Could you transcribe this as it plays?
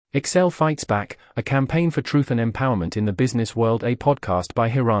Excel Fights Back, a campaign for truth and empowerment in the business world. A podcast by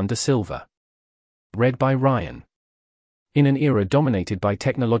Hiran Da Silva. Read by Ryan. In an era dominated by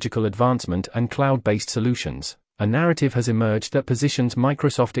technological advancement and cloud-based solutions, a narrative has emerged that positions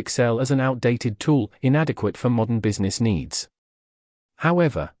Microsoft Excel as an outdated tool, inadequate for modern business needs.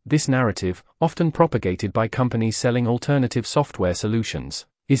 However, this narrative, often propagated by companies selling alternative software solutions,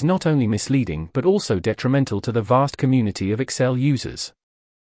 is not only misleading but also detrimental to the vast community of Excel users.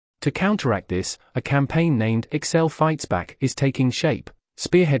 To counteract this, a campaign named Excel Fights Back is taking shape,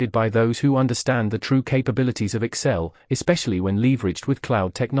 spearheaded by those who understand the true capabilities of Excel, especially when leveraged with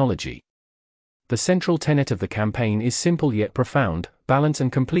cloud technology. The central tenet of the campaign is simple yet profound: balance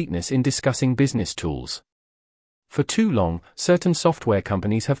and completeness in discussing business tools. For too long, certain software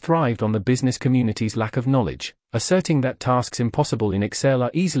companies have thrived on the business community's lack of knowledge, asserting that tasks impossible in Excel are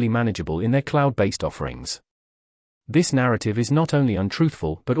easily manageable in their cloud-based offerings. This narrative is not only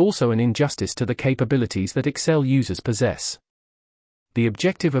untruthful but also an injustice to the capabilities that Excel users possess. The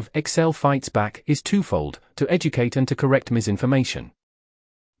objective of Excel Fights Back is twofold: to educate and to correct misinformation.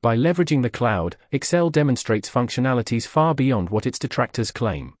 By leveraging the cloud, Excel demonstrates functionalities far beyond what its detractors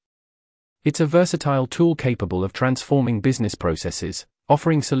claim. It's a versatile tool capable of transforming business processes,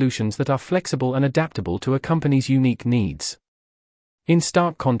 offering solutions that are flexible and adaptable to a company's unique needs. In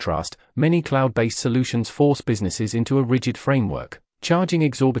stark contrast, many cloud-based solutions force businesses into a rigid framework, charging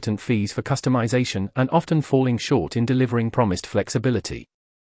exorbitant fees for customization and often falling short in delivering promised flexibility.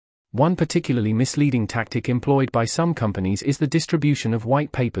 One particularly misleading tactic employed by some companies is the distribution of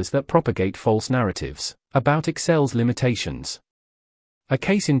white papers that propagate false narratives about Excel's limitations. A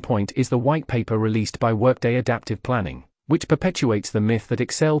case in point is the white paper released by Workday Adaptive Planning, which perpetuates the myth that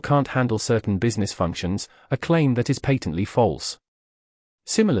Excel can't handle certain business functions, a claim that is patently false.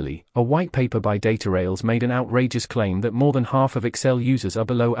 Similarly, a white paper by DataRails made an outrageous claim that more than half of Excel users are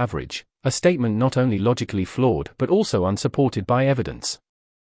below average, a statement not only logically flawed but also unsupported by evidence.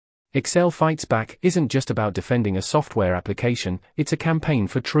 Excel Fights Back isn't just about defending a software application, it's a campaign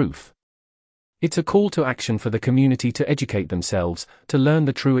for truth. It's a call to action for the community to educate themselves, to learn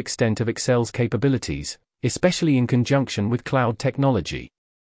the true extent of Excel's capabilities, especially in conjunction with cloud technology.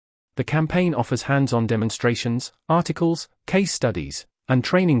 The campaign offers hands-on demonstrations, articles, case studies, and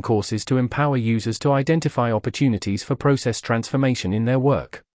training courses to empower users to identify opportunities for process transformation in their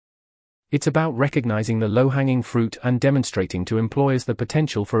work. It's about recognizing the low-hanging fruit and demonstrating to employers the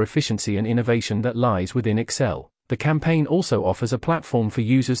potential for efficiency and innovation that lies within Excel. The campaign also offers a platform for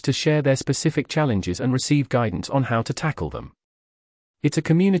users to share their specific challenges and receive guidance on how to tackle them. It's a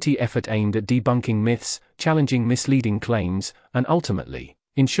community effort aimed at debunking myths, challenging misleading claims, and ultimately,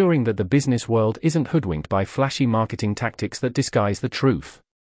 ensuring that the business world isn't hoodwinked by flashy marketing tactics that disguise the truth.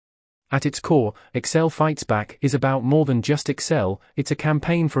 At its core, Excel Fights Back is about more than just Excel, it's a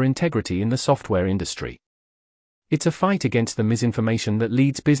campaign for integrity in the software industry. It's a fight against the misinformation that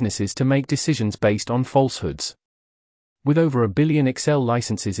leads businesses to make decisions based on falsehoods. With over 1 billion Excel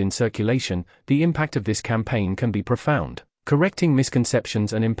licenses in circulation, the impact of this campaign can be profound, correcting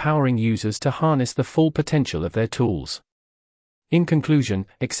misconceptions and empowering users to harness the full potential of their tools. In conclusion,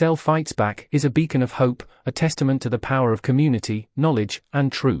 Excel Fights Back is a beacon of hope, a testament to the power of community, knowledge, and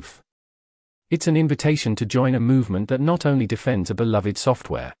truth. It's an invitation to join a movement that not only defends a beloved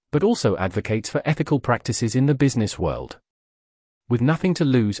software, but also advocates for ethical practices in the business world. With nothing to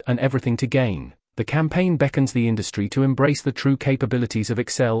lose and everything to gain, the campaign beckons the industry to embrace the true capabilities of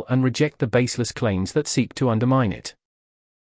Excel and reject the baseless claims that seek to undermine it.